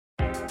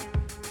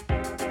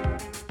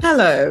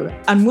Hello,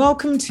 and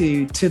welcome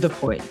to The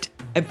Point,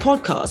 a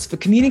podcast for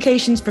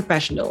communications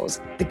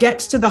professionals that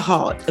gets to the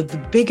heart of the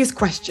biggest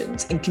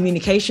questions in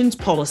communications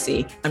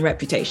policy and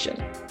reputation.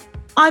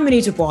 I'm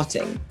Anita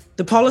Boating,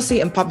 the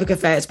Policy and Public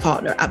Affairs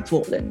Partner at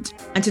Portland,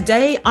 and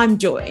today I'm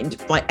joined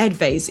by Ed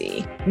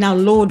Vaizey, now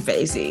Lord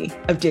Vaizey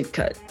of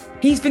Didcot.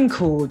 He's been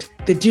called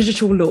the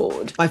Digital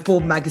Lord by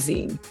Forbes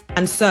magazine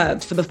and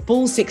served for the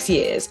full 6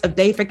 years of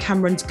David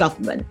Cameron's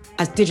government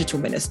as Digital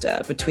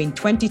Minister between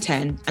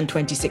 2010 and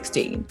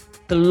 2016,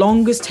 the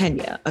longest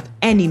tenure of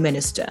any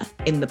minister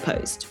in the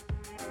post.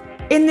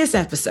 In this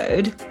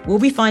episode, we'll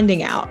be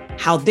finding out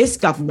how this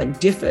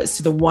government differs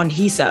to the one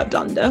he served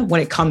under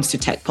when it comes to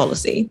tech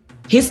policy,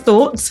 his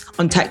thoughts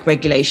on tech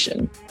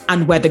regulation,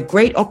 and where the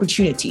great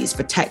opportunities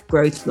for tech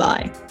growth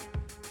lie.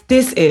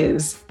 This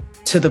is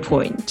To The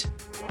Point.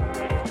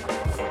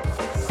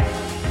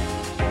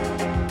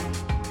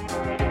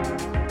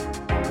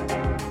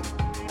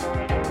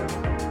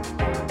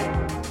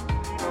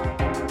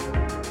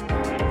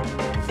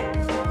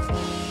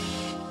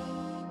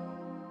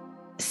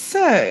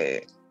 So,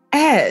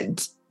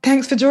 Ed,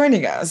 thanks for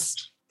joining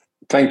us.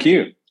 Thank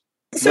you.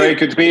 Very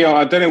good to be on.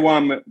 I don't know why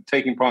I'm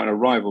taking part in a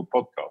rival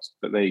podcast,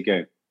 but there you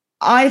go.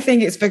 I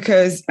think it's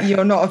because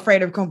you're not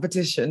afraid of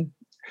competition.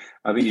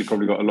 I think you've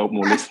probably got a lot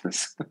more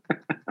listeners.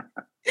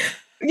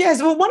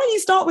 Yes, well, why don't you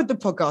start with the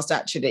podcast,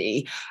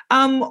 actually?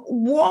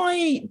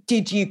 Why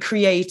did you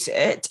create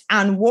it,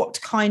 and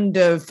what kind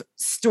of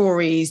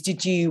stories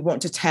did you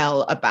want to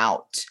tell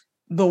about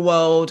the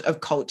world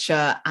of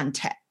culture and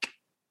tech?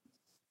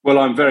 Well,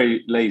 I'm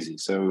very lazy,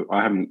 so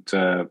I haven't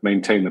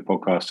maintained the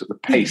podcast at the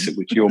pace at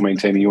which you're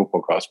maintaining your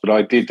podcast. But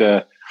I did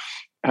had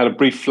a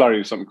brief flurry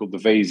of something called the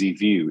Vaizey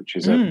View, which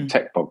is a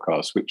tech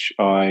podcast, which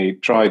I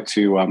tried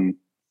to. I'm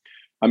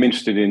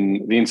interested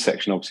in the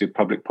intersection, obviously, of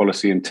public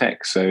policy and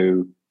tech.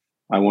 So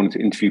I wanted to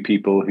interview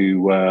people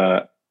who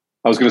I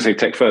was going to say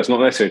tech first, not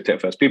necessarily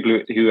tech first. People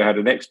who had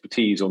an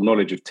expertise or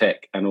knowledge of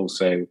tech, and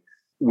also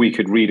we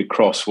could read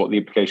across what the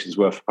implications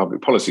were for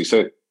public policy.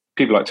 So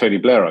people like Tony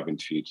Blair I've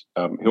interviewed,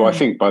 who I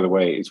think, by the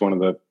way, is one of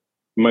the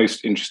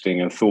most interesting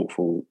and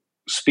thoughtful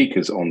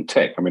speakers on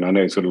tech. I mean, I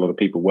know sort of a lot of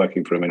people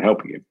working for him and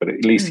helping him, but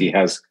at least he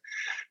has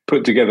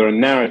put together a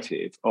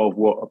narrative of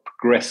what a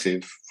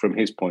progressive, from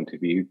his point of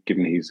view,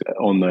 given he's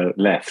on the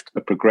left,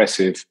 a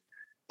progressive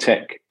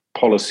tech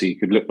policy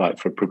could look like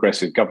for a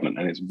progressive government.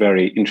 And it's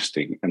very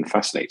interesting and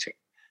fascinating.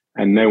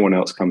 And no one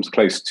else comes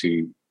close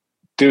to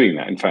doing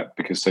that, in fact,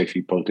 because so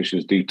few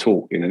politicians do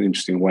talk in an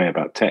interesting way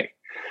about tech.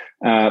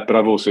 But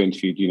I've also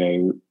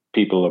interviewed,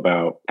 people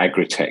about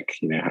agri-tech,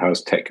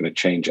 how's tech going to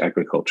change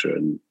agriculture?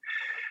 And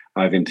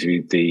I've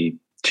interviewed the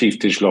chief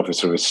digital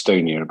officer of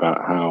Estonia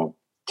about how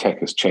tech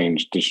has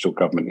changed digital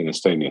government in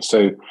Estonia.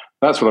 So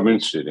that's what I'm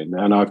interested in.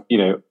 And I've,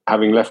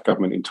 having left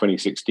government in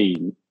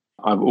 2016,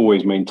 I've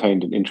always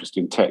maintained an interest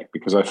in tech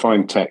because I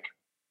find tech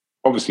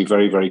obviously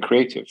very, very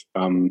creative.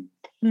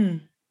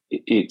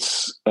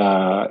 It's, we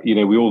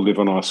all live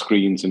on our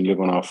screens and live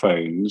on our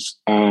phones.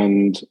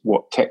 And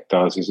what tech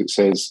does is it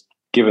says,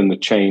 given the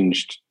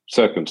changed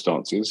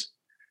circumstances,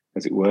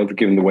 as it were,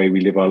 given the way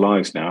we live our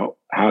lives now,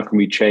 how can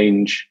we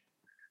change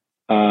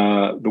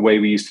the way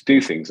we used to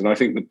do things? And I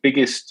think the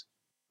biggest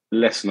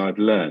lesson I've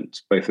learned,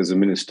 both as a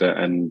minister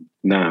and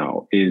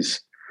now,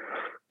 is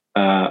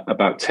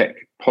about tech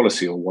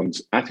policy, or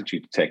one's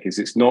attitude to tech, is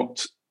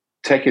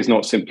tech is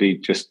not simply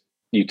just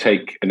you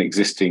take an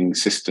existing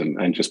system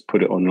and just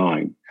put it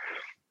online.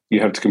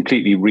 You have to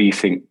completely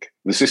rethink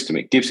the system.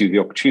 It gives you the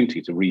opportunity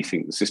to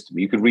rethink the system.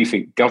 You could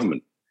rethink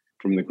government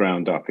from the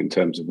ground up in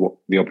terms of what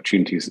the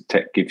opportunities that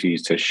tech gives you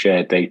to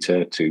share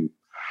data, to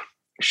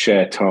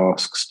share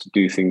tasks, to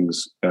do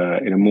things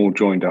in a more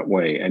joined up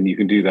way. And you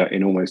can do that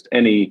in almost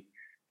any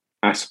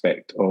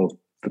aspect of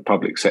the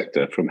public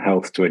sector, from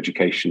health to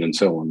education and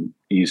so on,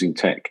 using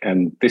tech.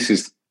 And this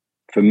is,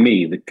 for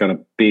me, the kind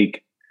of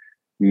big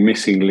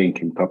missing link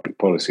in public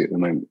policy at the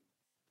moment.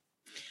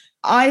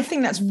 I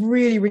think that's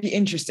really, really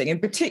interesting.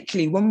 And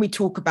particularly when we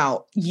talk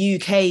about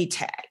UK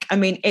tech, I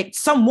mean, it's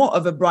somewhat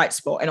of a bright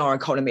spot in our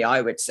economy,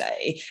 I would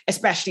say,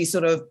 especially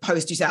sort of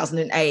post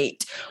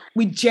 2008.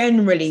 We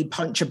generally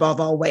punch above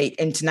our weight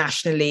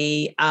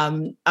internationally.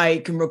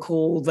 I can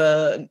recall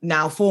the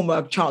now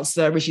former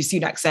Chancellor Rishi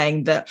Sunak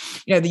saying that,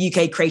 the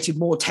UK created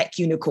more tech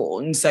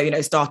unicorns. So,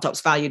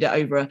 startups valued at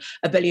over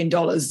 $1 billion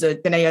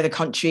than any other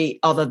country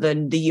other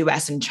than the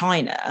US and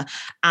China.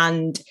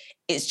 And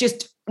it's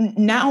just,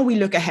 now we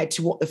look ahead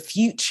to what the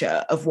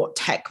future of what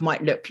tech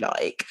might look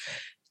like.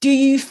 Do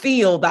you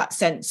feel that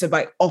sense of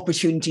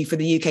opportunity for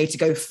the UK to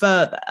go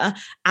further?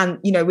 And,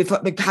 we've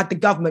had the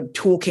government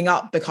talking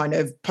up the kind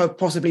of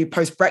possibly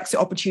post-Brexit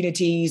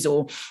opportunities,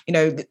 or,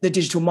 the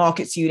digital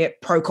markets unit,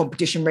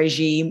 pro-competition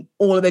regime,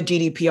 all of the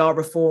GDPR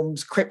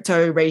reforms,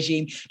 crypto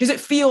regime. Does it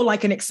feel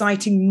like an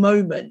exciting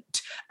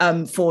moment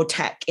for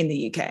tech in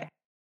the UK?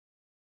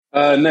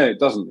 No, it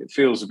doesn't. It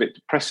feels a bit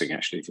depressing,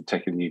 actually, for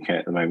tech in the UK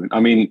at the moment.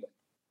 I mean,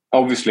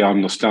 obviously,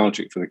 I'm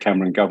nostalgic for the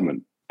Cameron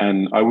government,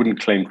 and I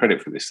wouldn't claim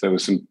credit for this. There were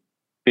some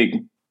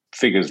big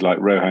figures like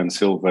Rohan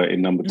Silva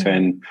in number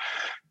 10,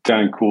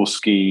 Dan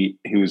Korsky,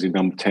 who was in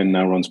Number 10,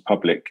 now runs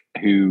Public,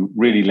 who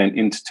really lent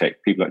into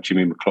tech. People like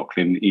Jimmy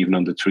McLaughlin, even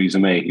under Theresa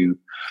May, who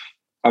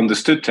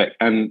understood tech.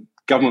 And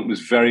government was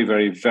very,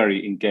 very,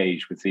 very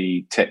engaged with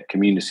the tech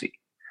community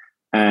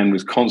and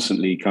was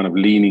constantly kind of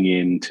leaning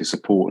in to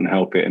support and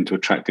help it and to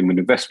attract inward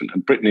investment.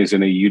 And Britain is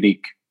in a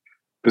unique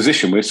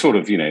position. We're sort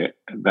of,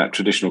 that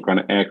traditional kind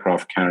of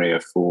aircraft carrier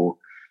for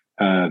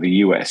the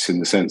US, in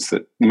the sense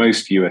that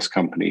most US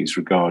companies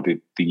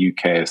regarded the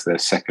UK as their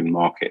second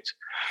market.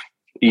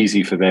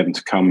 Easy for them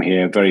to come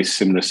here, very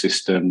similar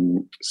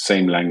system,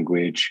 same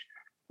language,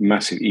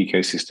 massive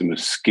ecosystem of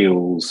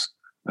skills,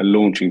 a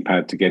launching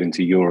pad to get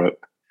into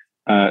Europe.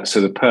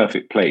 So the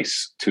perfect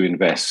place to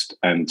invest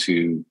and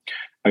to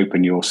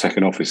open your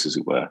second office, as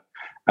it were.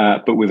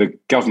 But with a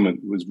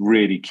government that was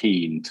really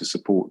keen to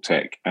support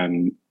tech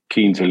and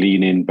keen to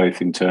lean in,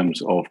 both in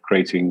terms of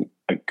creating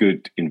a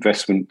good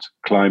investment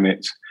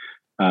climate,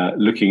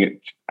 looking at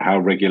how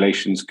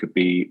regulations could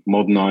be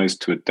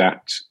modernized to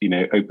adapt,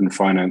 open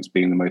finance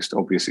being the most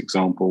obvious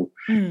example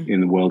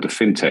in the world of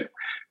fintech.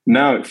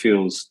 Now it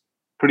feels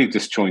pretty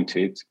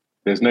disjointed.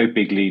 There's no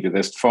big leader.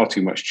 There's far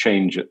too much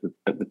change at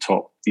the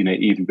top,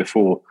 even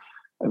before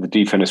the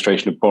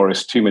defenestration of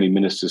Boris, too many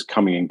ministers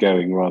coming and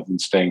going rather than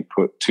staying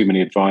put, too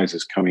many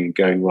advisors coming and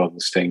going rather than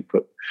staying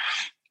put.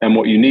 And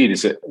what you need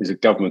is a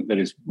government that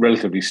is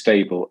relatively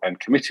stable and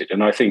committed.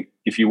 And I think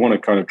if you want to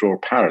kind of draw a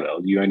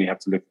parallel, you only have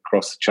to look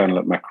across the channel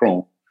at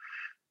Macron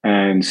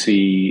and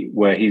see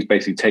where he's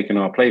basically taken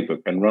our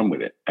playbook and run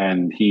with it.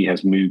 And he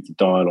has moved the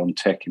dial on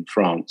tech in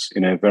France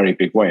in a very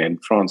big way.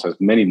 And France has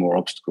many more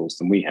obstacles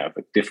than we have,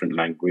 a different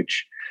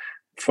language,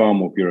 far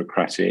more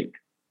bureaucratic,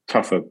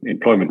 tougher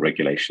employment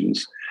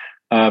regulations.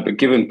 But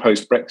given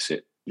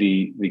post-Brexit,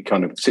 the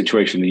kind of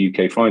situation the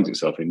UK finds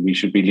itself in, we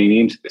should be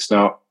leaning into this.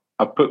 Now,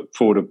 I've put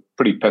forward a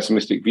pretty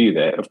pessimistic view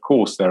there. Of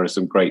course, there are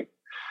some great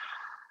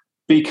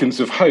beacons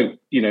of hope.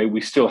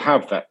 We still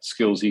have that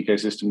skills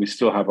ecosystem. We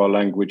still have our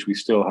language. We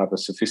still have a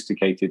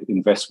sophisticated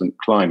investment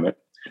climate.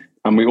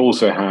 And we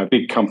also have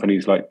big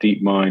companies like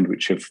DeepMind,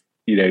 which have,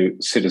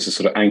 sit as a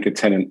sort of anchor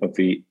tenant of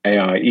the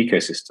AI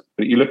ecosystem.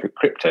 But you look at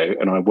crypto,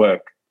 and I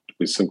work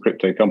with some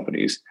crypto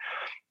companies,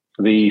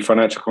 the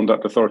Financial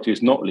Conduct Authority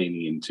is not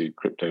leaning into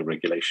crypto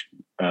regulation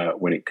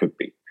when it could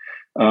be.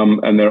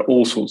 And there are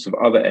all sorts of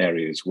other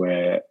areas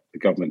where the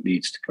government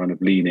needs to kind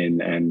of lean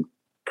in and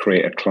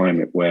create a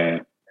climate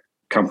where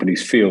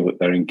companies feel that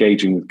they're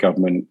engaging with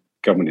government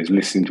is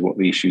listening to what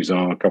the issues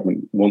are,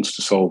 government wants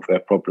to solve their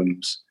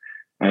problems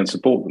and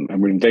support them.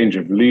 And we're in danger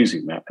of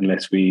losing that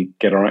unless we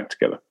get our act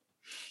together.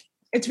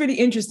 It's really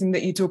interesting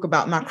that you talk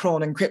about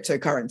Macron and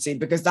cryptocurrency,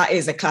 because that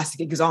is a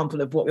classic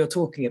example of what you're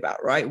talking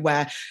about, right?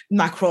 Where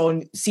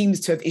Macron seems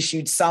to have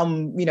issued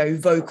some,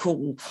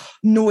 vocal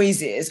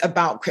noises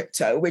about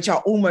crypto, which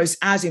are almost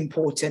as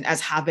important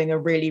as having a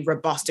really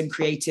robust and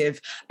creative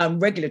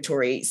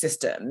regulatory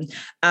system.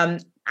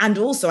 And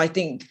also, I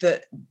think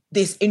that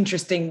this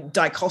interesting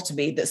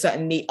dichotomy that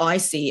certainly I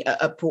see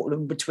at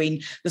Portland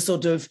between the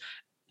sort of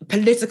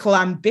political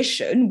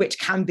ambition, which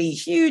can be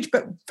huge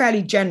but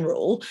fairly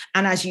general,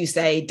 and as you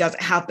say,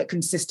 doesn't have that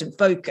consistent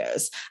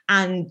focus,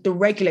 and the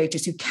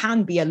regulators who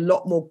can be a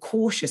lot more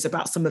cautious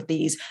about some of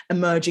these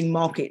emerging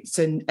markets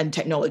and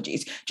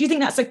technologies. Do you think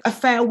that's a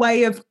fair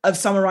way of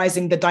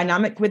summarizing the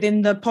dynamic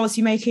within the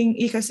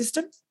policymaking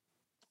ecosystem?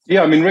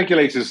 Yeah, I mean,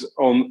 regulators,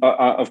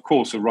 of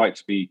course, are right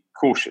to be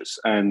cautious,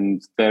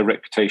 and their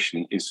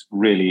reputation is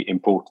really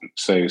important.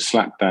 So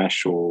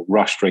slapdash or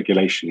rushed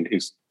regulation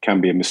can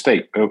be a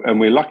mistake.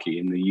 And we're lucky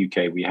in the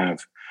UK. We have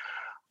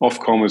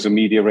Ofcom as a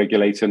media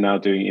regulator now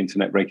doing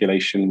internet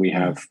regulation. We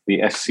have the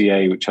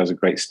FCA, which has a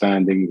great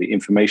standing. The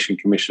Information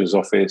Commissioner's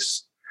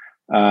Office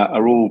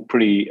are all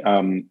pretty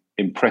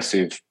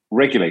impressive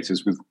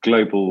regulators with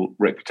global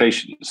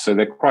reputations. So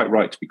they're quite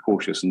right to be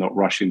cautious and not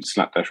rush into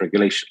slapdash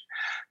regulation.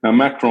 Now,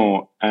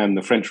 Macron and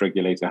the French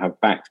regulator have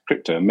backed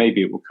crypto.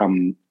 Maybe it will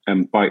come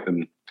and bite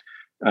them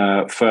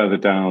further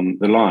down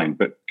the line.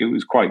 But it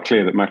was quite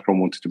clear that Macron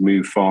wanted to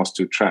move fast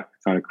to attract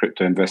the kind of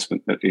crypto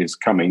investment that is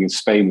coming. And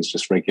Spain has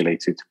just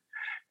regulated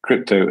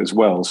crypto as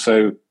well.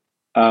 So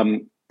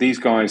these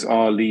guys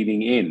are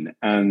leaning in,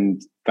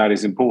 and that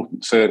is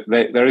important. So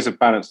there is a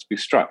balance to be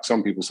struck.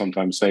 Some people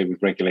sometimes say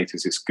with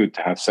regulators, it's good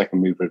to have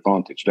second mover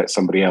advantage. Let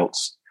somebody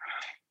else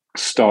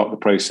start the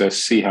process,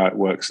 see how it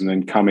works, and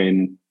then come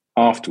in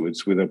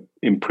afterwards with an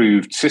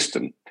improved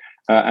system.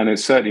 And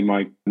it's certainly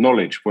my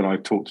knowledge when I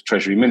talked to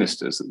Treasury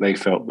ministers that they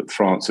felt that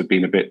France had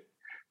been a bit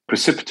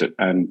precipitate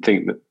and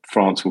think that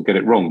France will get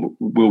it wrong.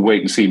 We'll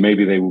wait and see.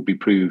 Maybe they will be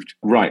proved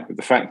right. But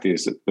the fact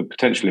is that the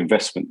potential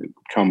investment that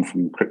would come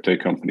from crypto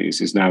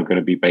companies is now going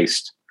to be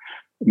based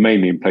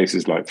mainly in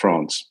places like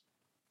France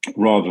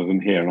rather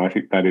than here. And I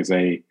think that is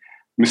a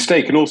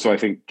mistake. And also, I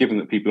think, given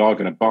that people are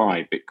going to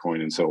buy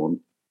Bitcoin and so on,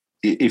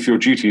 if your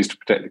duty is to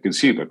protect the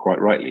consumer,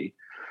 quite rightly,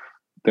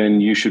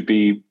 then you should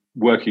be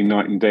working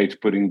night and day to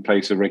put in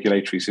place a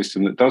regulatory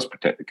system that does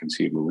protect the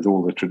consumer with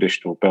all the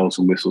traditional bells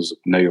and whistles of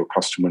know your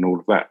customer and all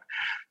of that.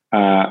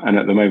 And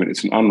at the moment,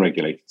 it's an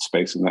unregulated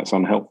space, and that's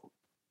unhelpful.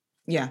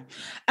 Yeah.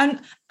 And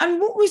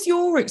what was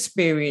your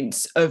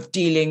experience of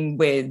dealing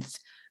with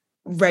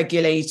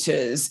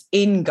regulators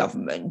in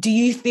government? Do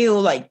you feel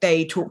like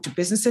they talk to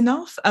business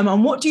enough?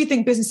 And what do you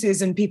think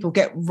businesses and people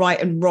get right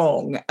and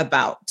wrong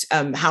about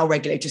how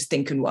regulators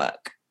think and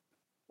work?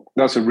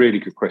 That's a really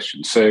good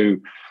question. So,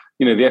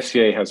 the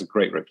FCA has a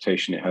great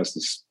reputation. It has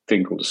this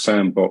thing called a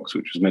sandbox,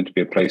 which was meant to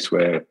be a place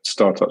where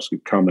startups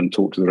could come and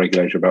talk to the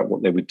regulator about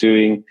what they were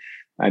doing.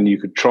 And you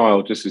could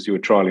trial, just as you were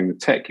trialing the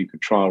tech, you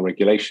could trial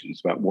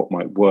regulations about what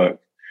might work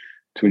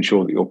to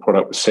ensure that your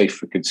product was safe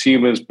for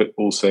consumers, but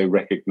also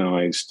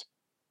recognized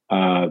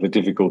the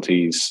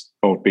difficulties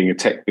of being a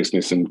tech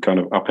business and kind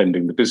of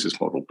upending the business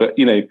model. But,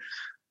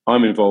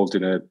 I'm involved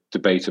in a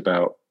debate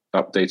about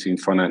updating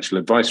financial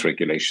advice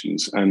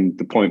regulations. And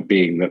the point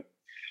being that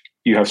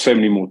you have so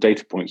many more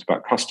data points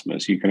about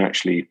customers, you can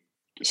actually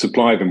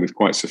supply them with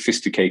quite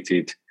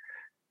sophisticated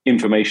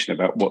information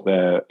about what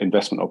their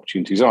investment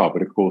opportunities are.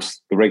 But of course,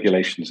 the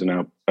regulations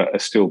are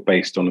still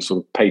based on a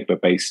sort of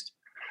paper-based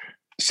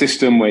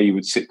system where you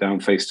would sit down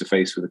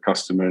face-to-face with a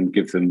customer and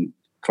give them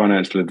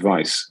financial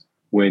advice,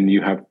 when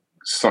you have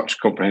such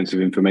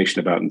comprehensive information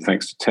about them,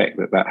 thanks to tech,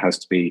 that has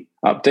to be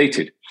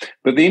updated.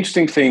 But the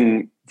interesting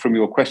thing from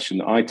your question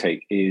that I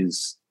take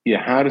is,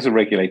 how does a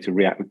regulator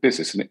react with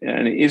business?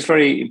 And it is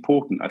very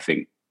important, I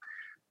think,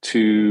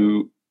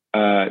 to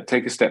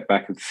take a step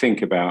back and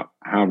think about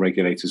how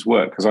regulators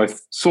work, because I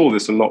saw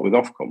this a lot with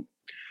Ofcom.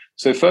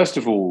 So first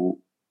of all,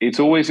 it's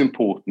always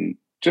important,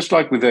 just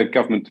like with a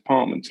government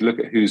department, to look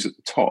at who's at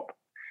the top,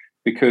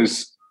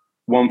 because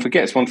one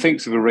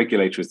thinks of a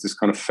regulator as this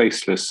kind of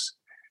faceless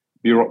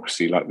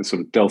bureaucracy, like the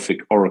sort of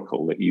Delphic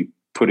oracle that you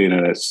put in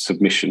a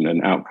submission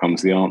and out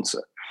comes the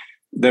answer.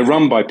 They're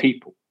run by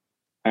people,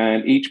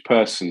 and each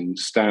person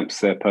stamps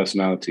their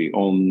personality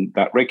on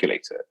that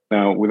regulator.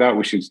 Now, without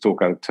wishing to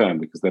talk out of turn,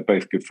 because they're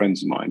both good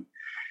friends of mine,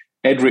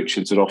 Ed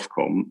Richards at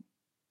Ofcom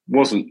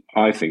wasn't,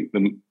 I think,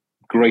 the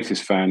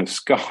greatest fan of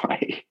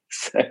Sky.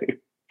 So,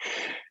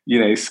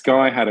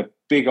 Sky had a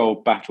big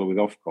old battle with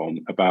Ofcom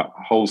about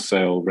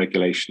wholesale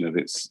regulation of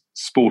its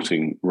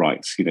sporting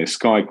rights.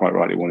 Sky quite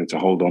rightly wanted to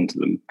hold on to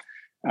them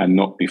and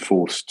not be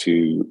forced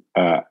to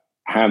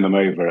hand them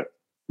over at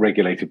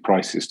regulated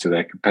prices to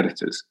their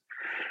competitors.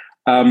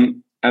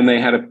 And they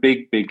had a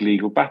big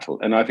legal battle.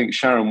 And I think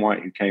Sharon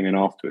White, who came in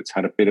afterwards,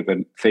 had a bit of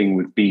a thing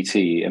with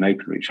BT and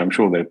Openreach. I'm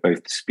sure they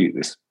both dispute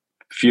this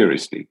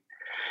furiously.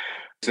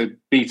 So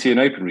BT and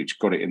Openreach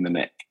got it in the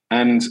neck.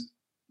 And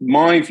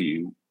my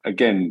view,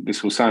 again,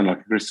 this will sound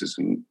like a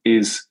criticism,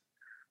 is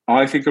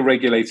I think a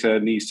regulator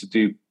needs to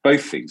do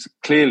both things.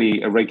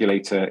 Clearly, a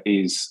regulator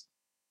is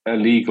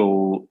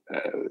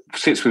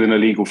sits within a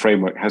legal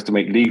framework, has to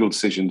make legal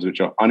decisions which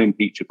are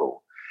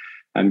unimpeachable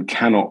and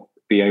cannot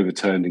be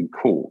overturned in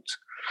court.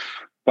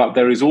 But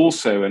there is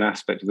also an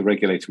aspect of the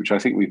regulator which I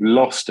think we've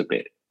lost a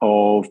bit,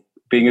 of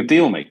being a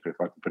deal maker, if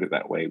I can put it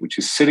that way, which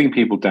is sitting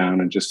people down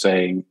and just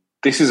saying,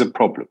 this is a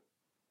problem.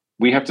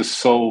 We have to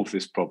solve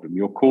this problem.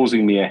 You're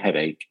causing me a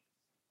headache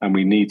and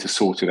we need to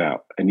sort it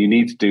out. And you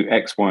need to do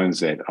X, Y, and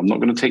Z. I'm not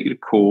going to take you to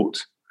court,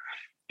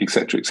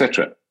 etc.,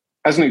 etc.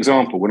 As an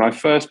example, when I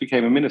first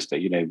became a minister,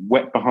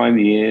 wet behind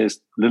the ears,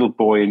 little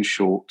boy in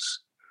shorts,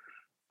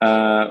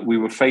 we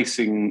were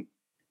facing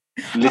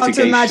litigation. Hard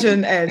to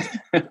imagine, Ed.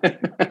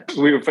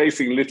 We were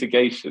facing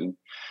litigation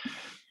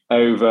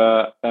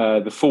over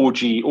the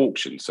 4G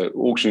auction, so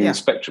auctioning the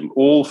spectrum.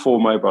 All four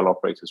mobile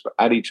operators were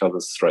at each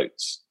other's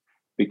throats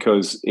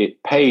because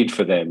it paid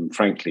for them,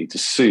 frankly, to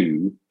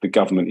sue the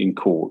government in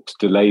court to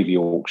delay the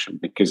auction,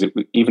 because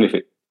even if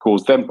it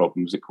caused them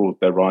problems, it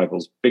caused their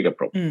rivals bigger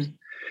problems.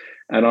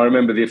 And I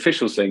remember the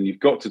officials saying, you've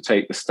got to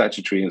take the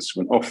statutory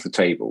instrument off the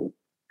table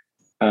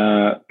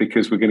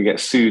because we're going to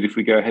get sued if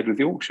we go ahead with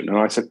the auction. And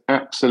I said,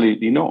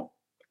 absolutely not.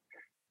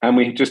 And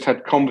we just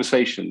had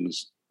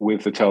conversations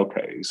with the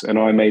telcos, and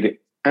I made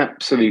it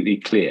absolutely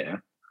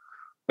clear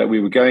that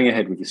we were going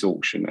ahead with this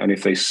auction. And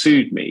if they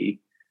sued me,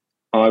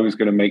 I was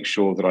going to make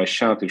sure that I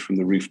shouted from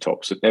the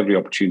rooftops at every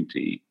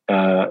opportunity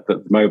that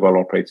the mobile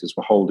operators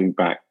were holding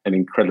back an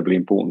incredibly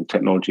important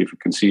technology for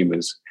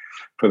consumers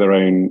for their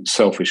own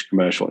selfish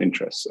commercial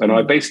interests. And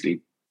I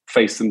basically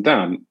faced them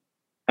down.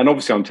 And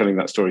obviously I'm telling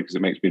that story because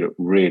it makes me look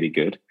really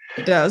good.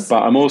 It does.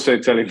 But I'm also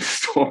telling the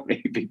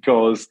story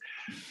because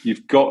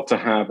you've got to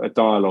have a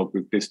dialogue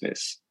with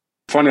business.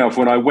 Funny enough,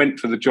 when I went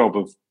for the job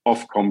of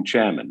Ofcom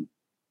chairman,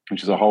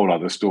 which is a whole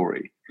other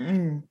story,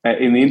 in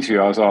the interview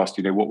I was asked,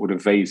 what would a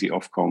Vaisi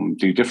Ofcom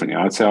do differently?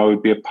 I'd say I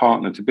would be a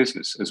partner to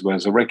business as well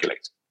as a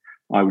regulator.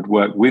 I would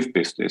work with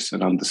business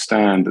and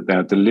understand that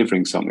they're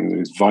delivering something that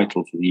is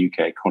vital for the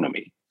UK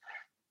economy.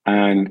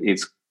 And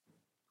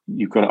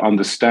you've got to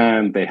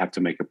understand they have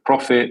to make a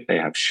profit, they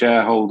have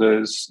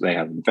shareholders, they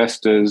have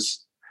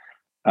investors,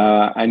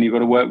 and you've got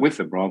to work with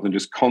them rather than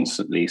just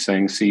constantly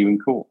saying, see you in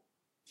court.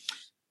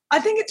 I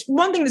think it's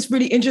one thing that's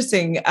really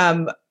interesting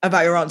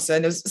about your answer,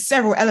 and there's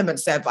several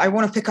elements there, but I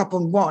want to pick up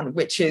on one,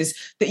 which is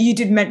that you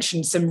did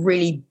mention some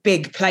really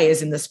big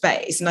players in the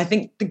space. And I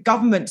think the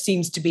government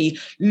seems to be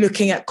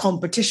looking at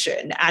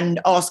competition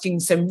and asking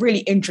some really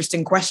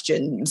interesting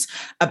questions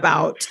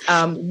about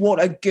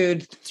what a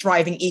good,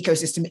 thriving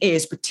ecosystem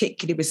is,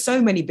 particularly with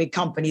so many big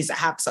companies that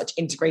have such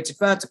integrated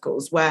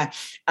verticals where,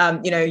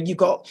 you've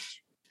got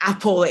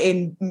Apple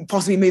in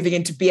possibly moving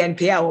into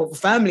BNPL or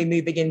firmly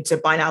moving into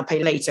buy now,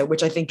 pay later,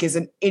 which I think is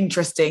an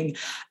interesting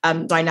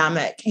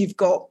dynamic. You've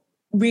got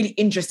really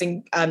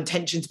interesting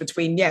tensions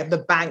between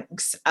the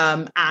banks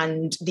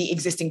and the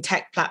existing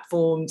tech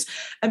platforms.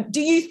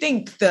 Do you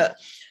think that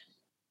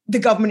the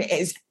government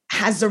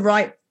has the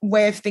right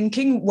way of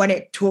thinking when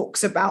it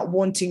talks about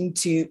wanting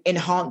to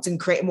enhance and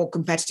create a more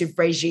competitive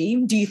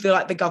regime? Do you feel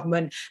like the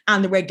government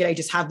and the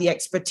regulators have the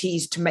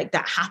expertise to make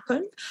that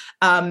happen?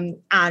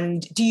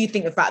 And do you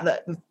think the fact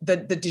that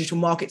the Digital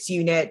Markets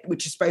Unit,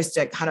 which is supposed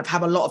to kind of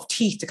have a lot of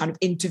teeth to kind of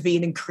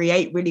intervene and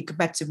create really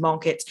competitive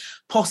markets,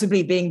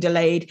 possibly being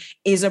delayed,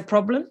 is a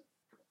problem?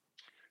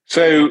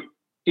 So,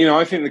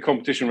 I think the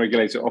competition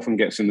regulator often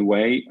gets in the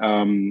way.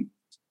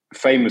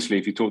 Famously,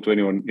 if you talk to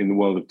anyone in the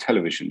world of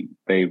television,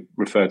 they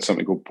refer to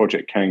something called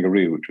Project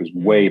Kangaroo, which was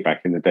way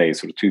back in the day,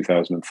 sort of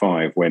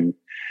 2005, when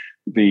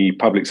the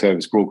public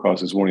service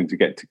broadcasters wanted to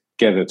get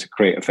together to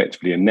create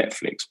effectively a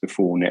Netflix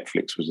before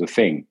Netflix was a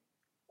thing.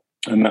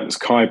 And that was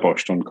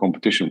kiboshed on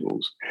competition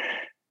rules.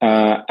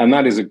 And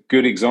that is a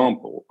good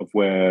example of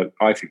where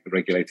I think the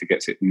regulator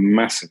gets it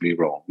massively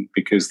wrong,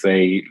 because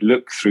they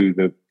look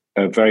through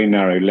a very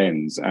narrow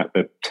lens at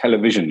the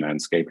television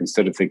landscape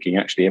instead of thinking,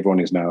 actually, everyone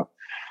is now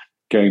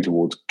going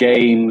towards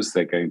games,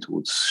 they're going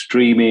towards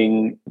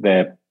streaming,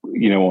 they're,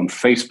 on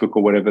Facebook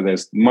or whatever.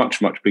 There's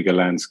much, much bigger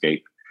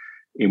landscape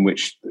in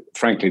which,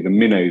 frankly, the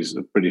minnows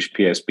of British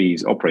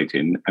PSBs operate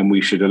in, and we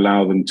should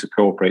allow them to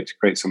cooperate to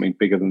create something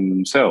bigger than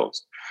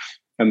themselves.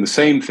 And the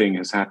same thing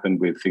has happened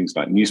with things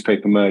like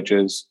newspaper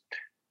mergers.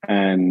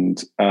 And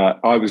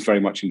I was very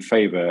much in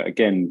favour,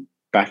 again,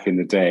 back in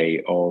the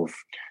day, of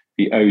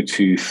the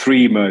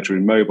O2-3 merger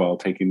in mobile,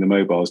 taking the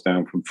mobiles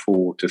down from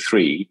 4 to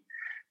 3.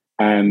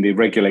 And the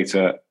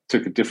regulator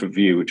took a different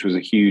view, which was a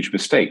huge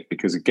mistake,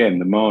 because, again,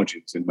 the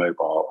margins in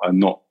mobile are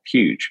not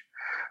huge.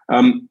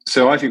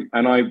 So I think,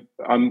 and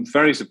I'm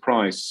very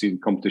surprised to see the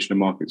Competition and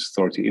Markets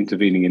Authority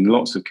intervening in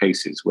lots of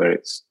cases where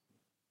it's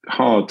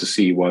hard to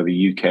see why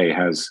the UK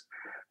has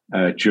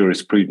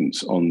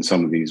jurisprudence on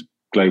some of these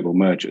global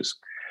mergers.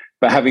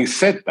 But having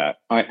said that,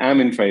 I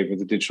am in favour of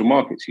the Digital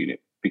Markets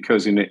Unit,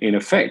 because in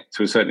effect,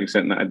 to a certain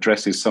extent, that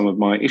addresses some of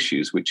my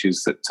issues, which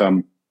is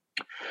that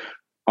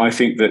I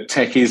think that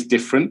tech is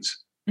different.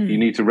 You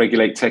need to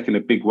regulate tech in a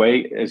big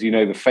way. As you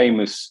know, the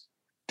famous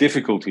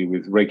difficulty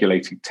with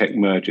regulating tech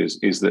mergers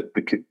is that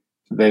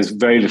there's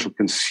very little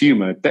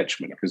consumer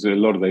detriment, because a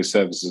lot of those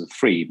services are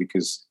free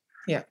because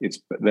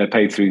they're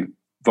paid through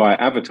via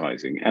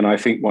advertising. And I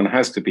think one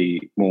has to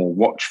be more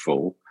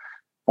watchful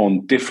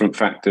on different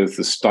factors,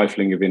 the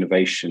stifling of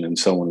innovation and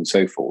so on and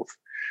so forth.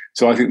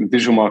 So I think the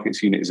Digital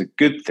Markets Unit is a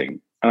good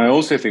thing. And I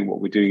also think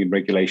what we're doing in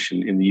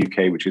regulation in the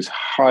UK, which is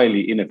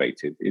highly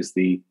innovative, is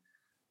the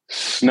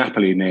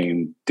snappily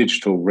named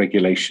Digital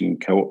Regulation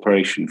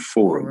Cooperation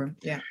Forum,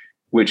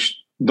 which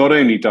not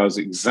only does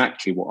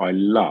exactly what I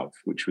love,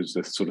 which was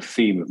the sort of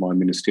theme of my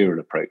ministerial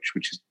approach,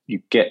 which is you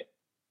get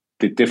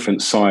the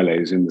different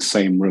silos in the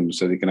same room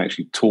so they can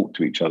actually talk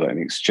to each other and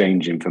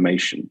exchange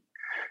information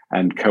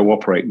and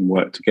cooperate and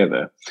work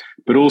together.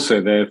 But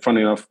also they're, funny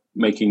enough,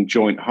 making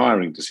joint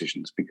hiring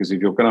decisions, because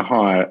if you're going to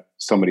hire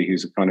somebody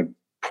who's a kind of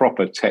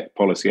proper tech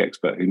policy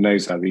expert who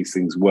knows how these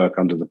things work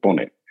under the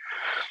bonnet,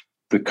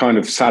 the kind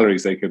of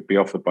salaries they could be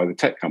offered by the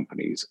tech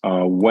companies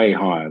are way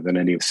higher than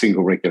any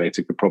single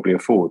regulator could probably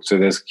afford. So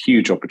there's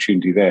huge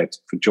opportunity there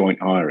for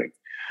joint hiring.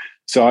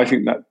 So I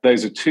think that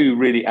those are two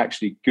really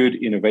actually good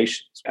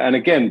innovations. And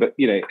again, but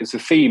it's a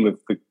theme of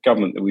the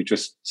government that we're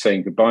just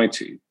saying goodbye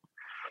to,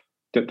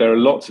 that there are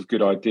lots of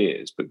good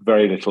ideas, but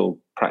very little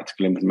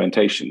practical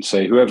implementation.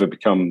 So whoever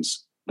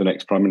becomes the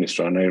next Prime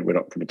Minister, I know we're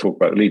not going to talk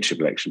about the leadership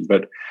election,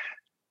 but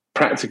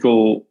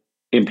practical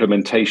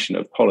implementation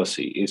of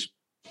policy is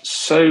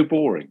so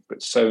boring,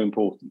 but so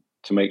important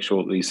to make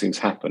sure that these things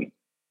happen.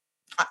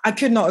 I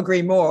could not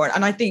agree more.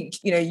 And I think,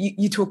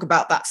 you talk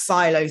about that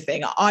silo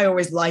thing. I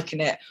always liken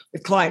it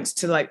with clients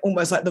to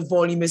almost like the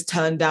volume is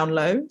turned down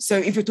low. So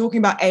if you're talking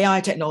about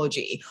AI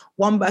technology,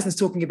 one person's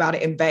talking about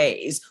it in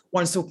BAYS,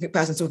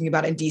 person's talking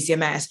about it in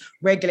DCMS,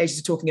 regulators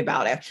are talking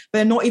about it, but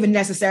they're not even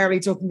necessarily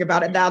talking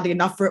about it loudly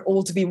enough for it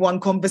all to be one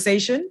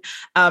conversation.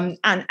 And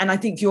I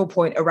think your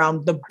point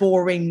around the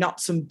boring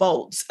nuts and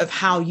bolts of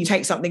how you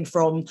take something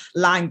from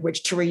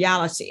language to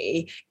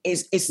reality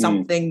is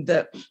something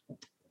that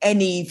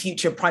any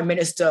future prime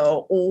minister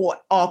or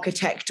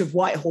architect of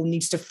Whitehall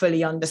needs to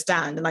fully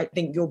understand. And I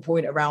think your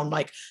point around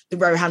the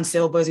Rohan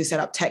Silvers who set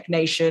up Tech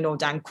Nation, or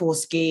Dan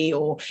Korsky,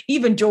 or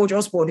even George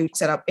Osborne who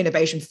set up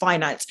Innovation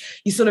Finance,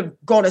 you sort of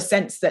got a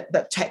sense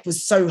that tech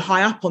was so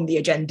high up on the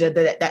agenda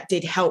that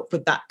did help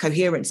with that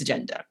coherence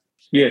agenda.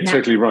 Yeah,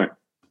 totally right.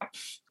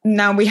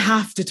 Now we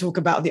have to talk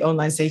about the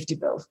online safety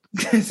bill.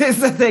 This is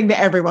the thing that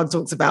everyone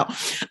talks about.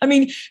 I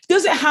mean,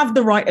 does it have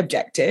the right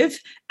objective,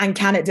 and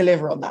can it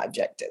deliver on that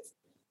objective?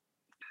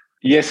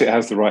 Yes, it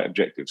has the right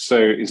objective. So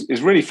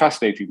it's really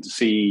fascinating to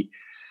see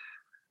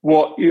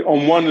what,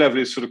 on one level,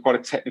 is sort of quite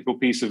a technical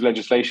piece of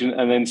legislation,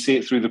 and then see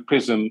it through the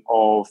prism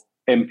of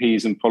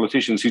MPs and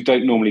politicians who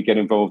don't normally get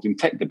involved in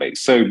tech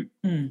debates. So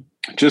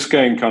just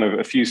going kind of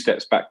a few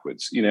steps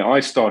backwards, I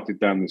started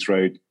down this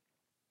road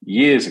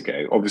years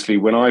ago. Obviously,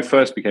 when I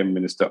first became a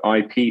minister,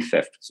 IP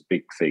theft was a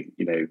big thing.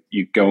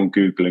 You go on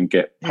Google and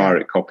get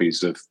pirate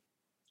copies of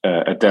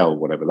Adele,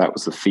 whatever. That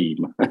was the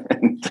theme.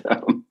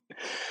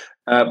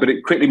 But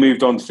it quickly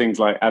moved on to things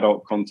like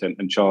adult content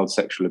and child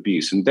sexual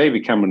abuse. And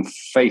David Cameron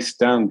faced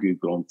down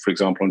Google, for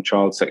example, on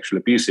child sexual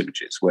abuse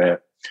images,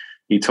 where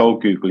he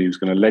told Google he was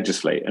going to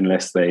legislate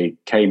unless they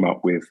came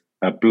up with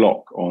a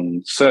block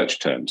on search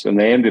terms. And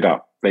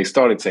they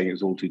started saying it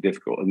was all too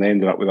difficult. And they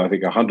ended up with, I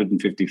think,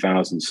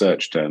 150,000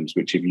 search terms,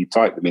 which if you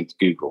type them into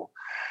Google,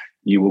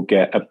 you will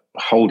get a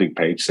holding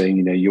page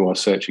saying, you are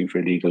searching for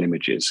illegal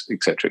images,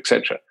 et cetera, et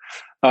cetera.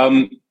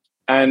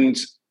 And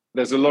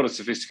there's a lot of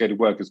sophisticated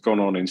work that's gone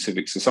on in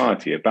civic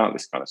society about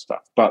this kind of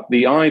stuff. But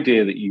the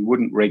idea that you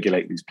wouldn't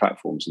regulate these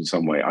platforms in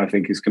some way, I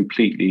think, is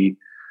completely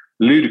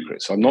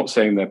ludicrous. I'm not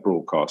saying they're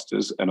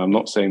broadcasters, and I'm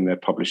not saying they're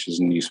publishers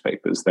and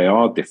newspapers. They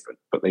are different,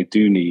 but they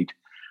do need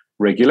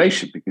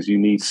regulation, because you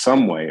need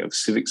some way of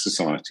civic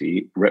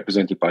society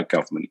represented by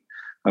government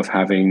of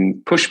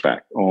having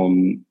pushback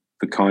on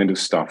the kind of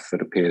stuff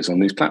that appears on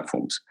these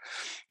platforms.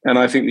 And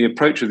I think the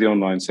approach of the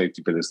online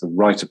safety bill is the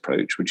right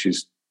approach, which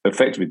is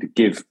effectively to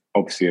give,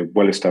 obviously, a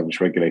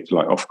well-established regulator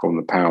like Ofcom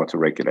the power to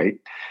regulate,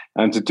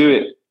 and to do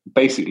it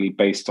basically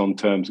based on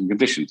terms and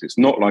conditions. It's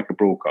not like a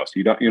broadcast.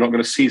 You're not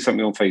going to see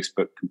something on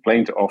Facebook,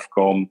 complain to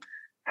Ofcom,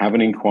 have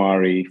an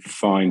inquiry,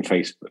 fine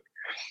Facebook.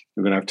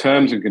 We're going to have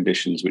terms and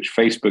conditions which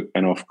Facebook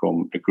and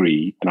Ofcom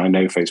agree. And I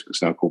know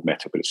Facebook's now called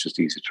Meta, but it's just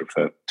easy to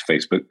refer to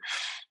Facebook.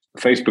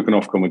 Facebook and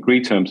Ofcom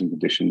agree terms and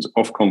conditions.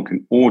 Ofcom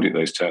can audit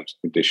those terms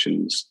and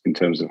conditions in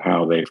terms of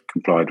how they've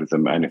complied with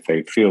them. And if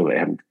they feel they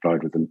haven't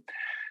complied with them,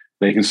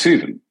 they can sue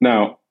them.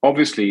 Now,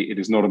 obviously, it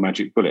is not a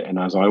magic bullet. And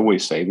as I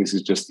always say, this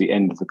is just the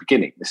end of the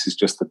beginning. This is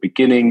just the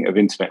beginning of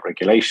internet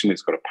regulation.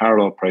 It's got a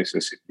parallel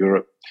process in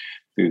Europe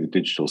through the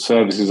Digital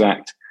Services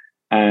Act.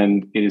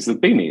 And it is the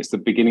beginning. It's the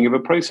beginning of a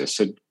process.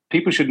 So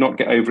people should not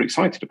get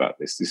overexcited about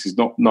this. This is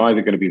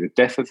neither going to be the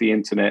death of the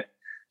internet,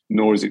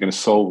 nor is it going to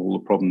solve all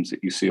the problems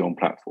that you see on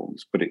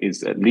platforms. But it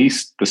is at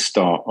least the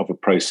start of a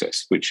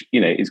process which,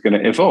 is going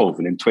to evolve.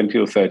 And in 20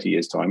 or 30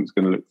 years' time, it's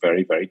going to look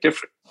very, very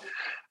different.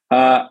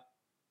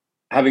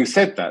 Having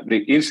said that, the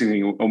interesting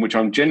thing on which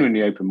I'm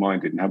genuinely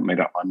open-minded and haven't made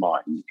up my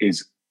mind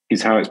is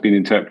how it's been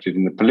interpreted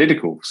in the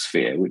political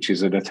sphere, which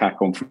is an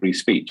attack on free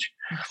speech.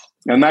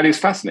 And that is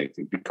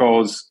fascinating,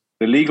 because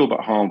the legal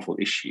but harmful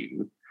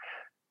issue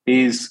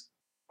is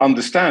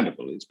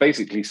understandable. It's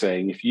basically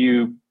saying if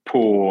you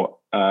pour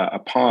a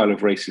pile of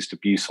racist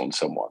abuse on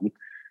someone,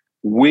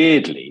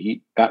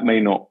 weirdly, that may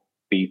not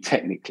be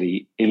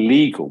technically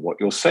illegal, what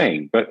you're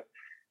saying, but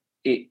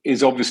it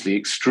is obviously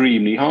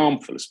extremely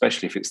harmful,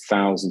 especially if it's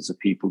thousands of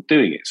people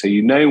doing it. So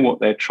you know what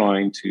they're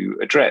trying to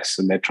address,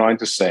 and they're trying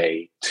to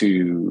say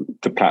to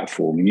the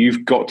platform,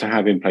 you've got to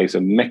have in place a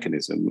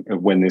mechanism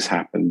of when this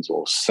happens,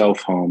 or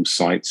self-harm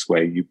sites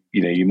where you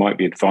might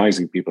be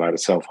advising people how to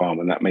self-harm,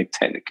 and that may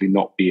technically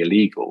not be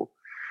illegal.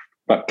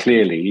 But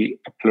clearly,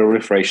 a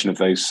proliferation of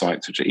those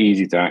sites, which are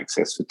easy to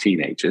access for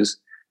teenagers,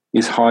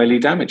 is highly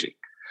damaging.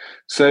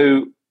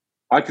 So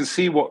I can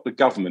see what the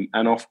government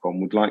and Ofcom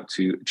would like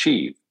to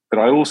achieve. But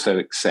I also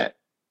accept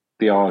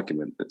the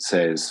argument that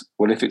says,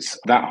 well, if it's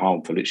that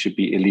harmful, it should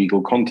be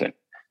illegal content,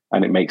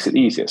 and it makes it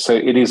easier. So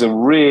it is a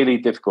really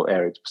difficult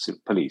area to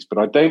police. But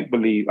I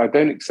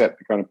don't accept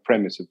the kind of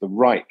premise of the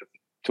right of the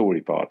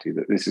Tory party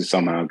that this is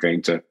somehow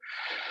going to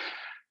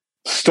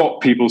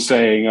stop people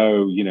saying,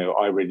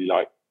 I really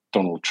like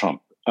Donald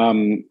Trump,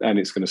 and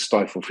it's going to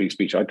stifle free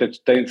speech. I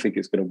don't think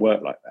it's going to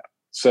work like that.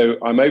 So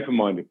I'm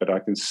open-minded, but I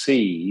can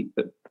see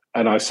that,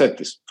 and I've said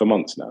this for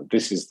months now,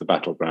 this is the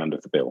battleground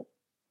of the bill.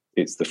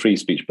 It's the free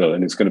speech bill,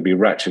 and it's going to be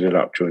ratcheted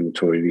up during the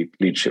Tory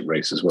leadership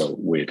race as well,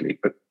 weirdly.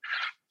 But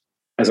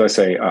as I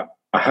say,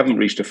 I haven't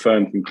reached a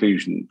firm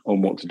conclusion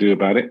on what to do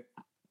about it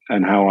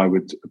and how I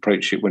would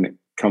approach it when it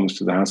comes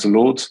to the House of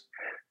Lords,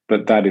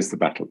 but that is the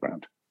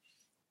battleground.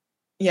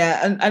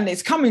 Yeah, and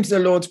it's coming to the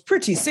Lords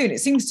pretty soon. It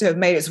seems to have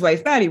made its way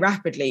fairly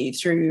rapidly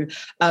through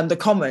the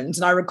Commons.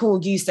 And I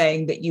recall you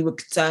saying that you were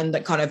concerned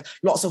that kind of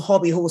lots of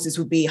hobby horses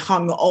would be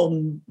hung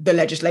on the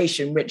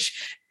legislation,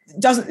 which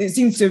it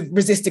seems to have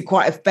resisted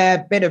quite a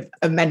fair bit of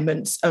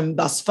amendments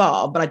thus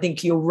far. But I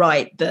think you're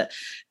right that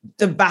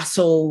the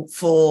battle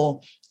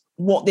for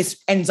what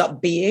this ends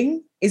up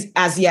being is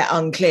as yet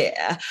unclear.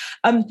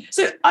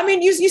 So, I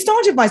mean, you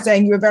started by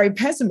saying you were very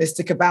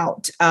pessimistic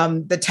about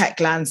the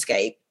tech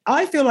landscape.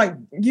 I feel like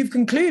you've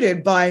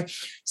concluded by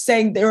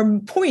saying there are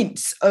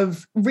points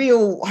of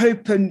real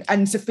hope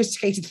and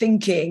sophisticated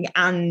thinking,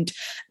 and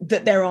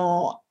that there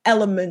are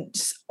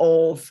elements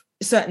of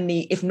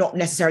certainly, if not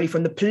necessarily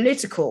from the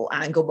political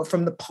angle, but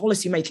from the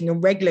policy making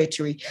and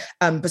regulatory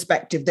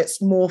perspective,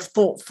 that's more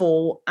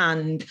thoughtful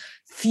and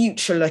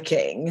future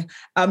looking.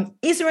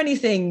 Is there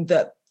anything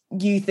that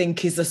you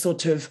think is a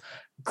sort of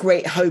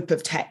great hope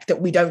of tech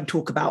that we don't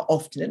talk about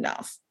often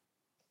enough?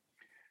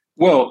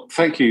 Well,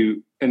 thank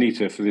you,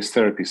 Anita, for this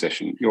therapy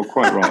session. You're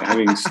quite right.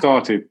 Having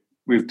started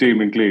with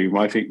doom and gloom,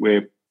 I think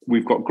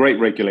we've got great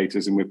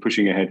regulators and we're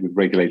pushing ahead with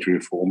regulatory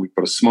reform. We've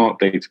got a smart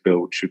data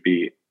bill, which should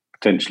be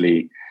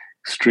potentially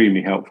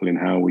extremely helpful in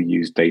how we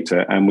use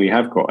data. And we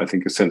have got, I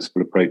think, a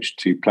sensible approach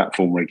to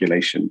platform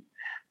regulation,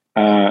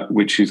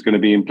 which is going to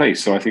be in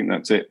place. So I think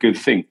that's a good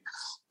thing.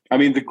 I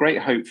mean, the great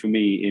hope for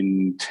me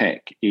in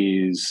tech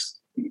is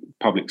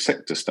public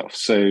sector stuff.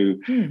 So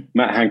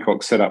Matt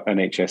Hancock set up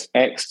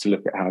NHSX to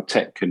look at how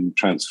tech can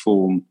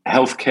transform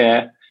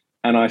healthcare.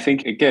 And I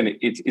think, again,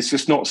 it's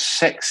just not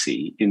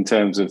sexy in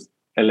terms of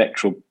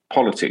electoral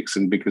politics,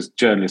 and because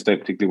journalists don't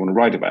particularly want to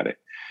write about it.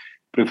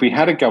 But if we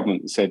had a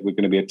government that said we're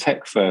going to be a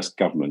tech-first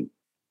government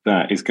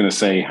that is going to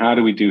say, how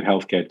do we do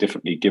healthcare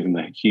differently given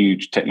the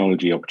huge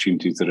technology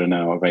opportunities that are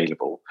now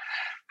available?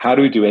 How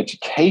do we do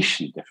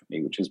education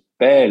differently, which has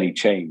barely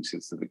changed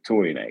since the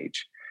Victorian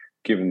age,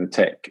 given the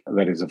tech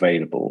that is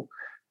available?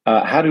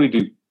 How do we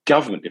do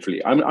government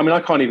differently? I mean, I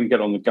can't even get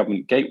on the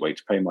government gateway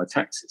to pay my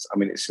taxes. I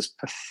mean, it's just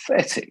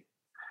pathetic.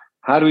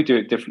 How do we do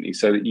it differently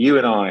so that you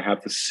and I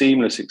have the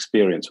seamless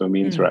experience when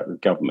we interact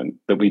with government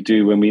that we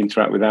do when we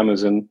interact with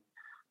Amazon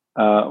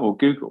or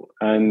Google?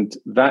 And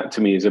that,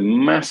 to me, is a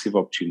massive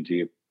opportunity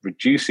of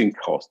reducing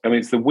costs. I mean,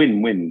 it's the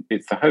win-win.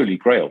 It's the holy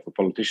grail for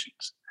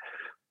politicians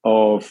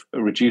of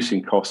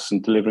reducing costs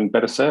and delivering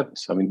better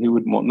service. I mean, who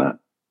wouldn't want that?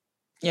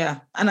 Yeah,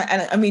 and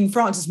I mean,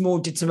 Francis Moore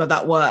did some of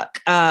that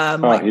work,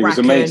 like he was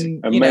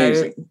amazing.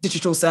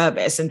 Digital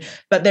service,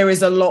 but there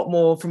is a lot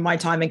more from my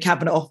time in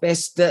Cabinet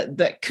Office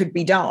that could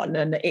be done,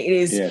 and it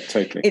is. Yeah,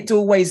 totally. It's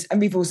always,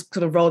 and people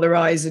sort of roll their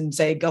eyes and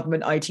say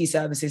government IT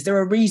services. There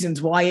are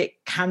reasons why it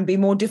can be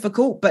more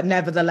difficult, but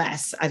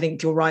nevertheless, I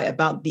think you're right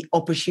about the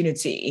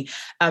opportunity,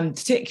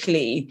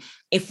 particularly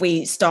if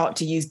we start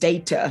to use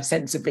data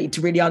sensibly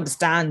to really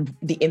understand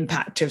the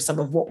impact of some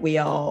of what we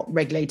are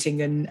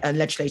regulating and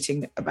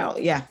legislating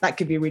about. Yeah, that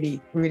could be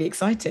really, really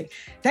exciting.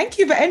 Thank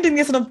you for ending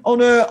this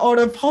on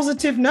a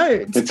positive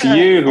note. It's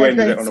you who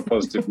ended it on a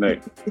positive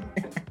note.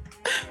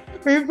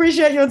 We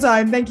appreciate your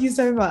time. Thank you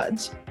so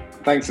much.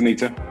 Thanks,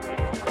 Anita.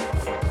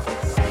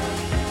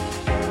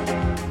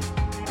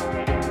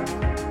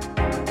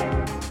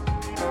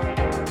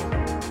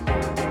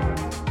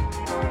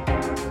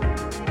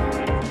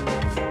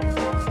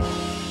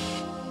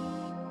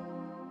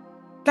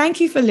 Thank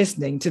you for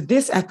listening to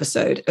this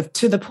episode of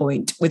To The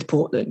Point with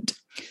Portland.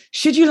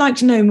 Should you like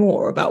to know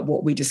more about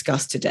what we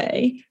discussed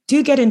today,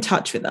 do get in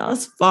touch with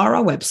us via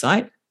our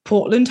website,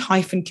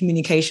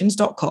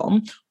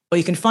 portland-communications.com, or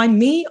you can find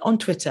me on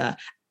Twitter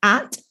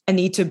at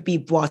Anita B.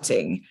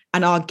 Boating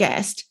and our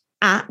guest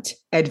at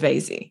Ed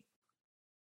Vaizey.